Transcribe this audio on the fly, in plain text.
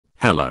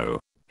Hello.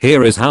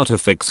 Here is how to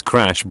fix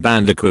Crash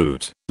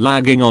Bandicoot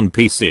lagging on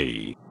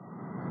PC.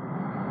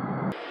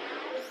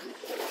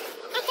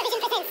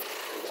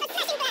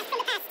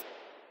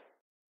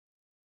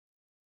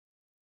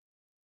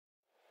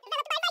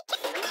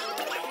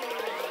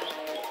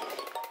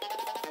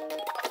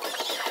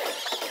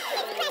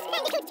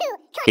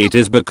 It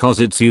is because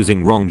it's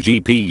using wrong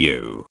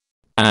GPU.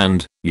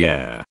 And,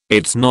 yeah,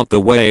 it's not the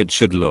way it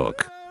should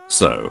look.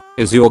 So,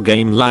 is your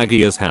game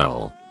laggy as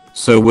hell?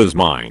 So was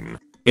mine.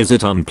 Is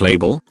it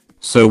unplayable?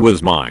 So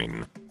was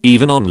mine.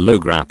 Even on low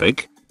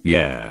graphic?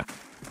 Yeah.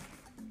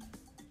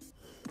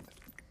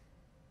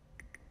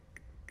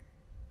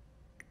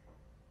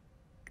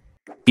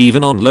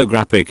 Even on low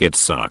graphic it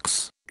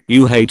sucks.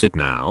 You hate it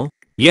now?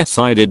 Yes,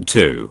 I did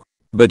too.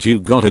 But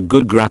you got a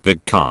good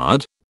graphic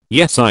card?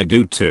 Yes, I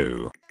do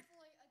too.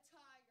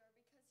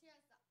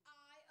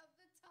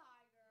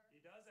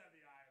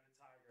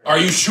 Are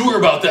you sure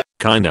about that?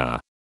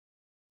 Kinda.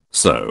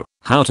 So,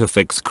 how to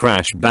fix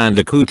Crash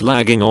Bandicoot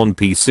lagging on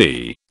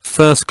PC?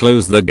 First,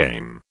 close the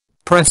game.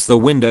 Press the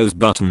Windows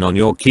button on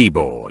your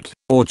keyboard,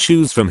 or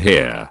choose from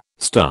here,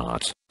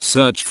 Start,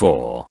 search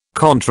for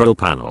Control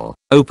Panel,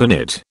 open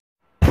it.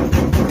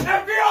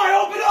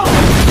 FBI, open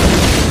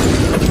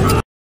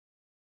up!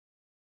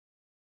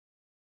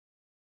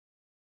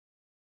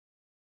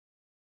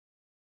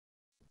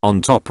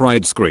 On top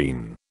right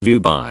screen, view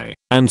by,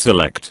 and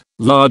select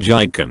large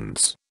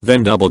icons,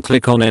 then double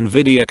click on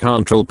NVIDIA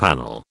Control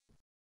Panel.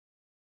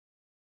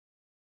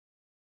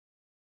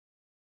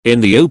 In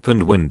the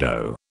opened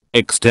window,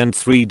 extend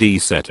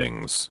 3D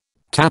settings.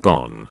 Tap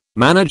on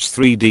Manage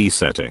 3D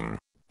setting.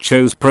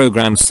 Choose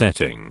Program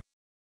Setting.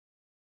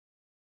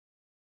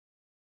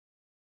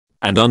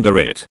 And under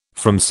it,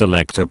 from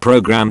Selector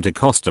Program to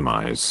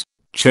Customize,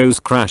 choose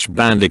Crash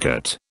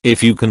Bandicoot.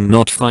 If you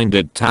cannot find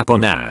it, tap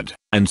on Add,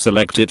 and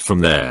select it from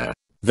there.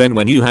 Then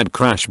when you had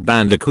Crash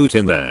Bandicoot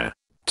in there,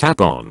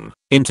 tap on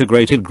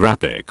Integrated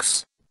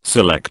Graphics.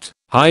 Select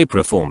High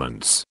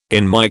Performance.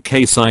 In my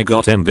case I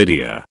got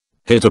NVIDIA.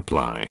 Hit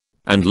apply.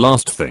 And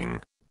last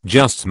thing,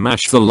 just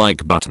smash the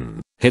like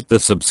button, hit the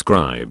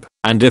subscribe,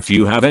 and if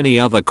you have any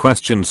other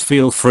questions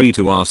feel free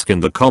to ask in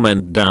the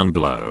comment down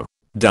below.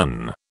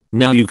 Done.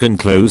 Now you can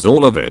close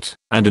all of it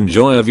and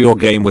enjoy of your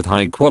game with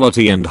high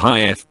quality and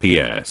high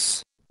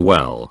FPS.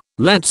 Well,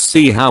 let's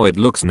see how it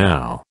looks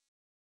now.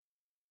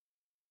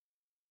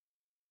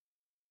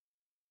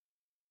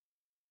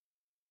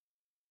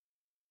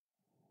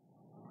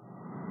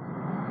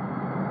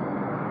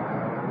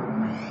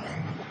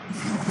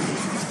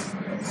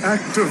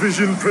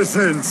 Activision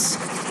presents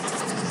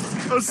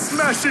a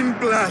smashing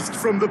blast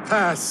from the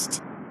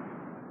past.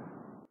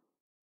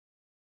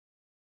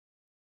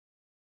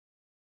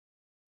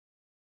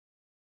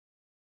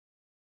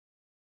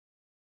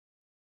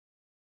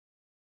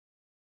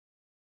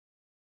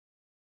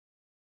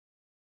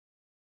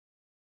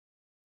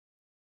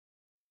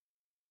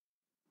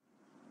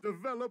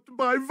 Developed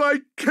by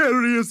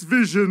Vicarious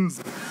Visions.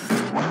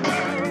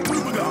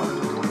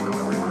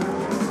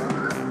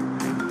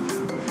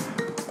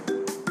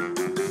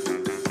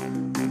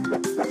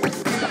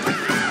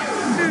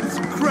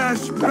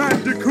 Crash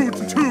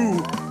Bandicoot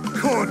 2,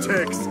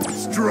 Cortex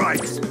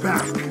Strikes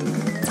Back.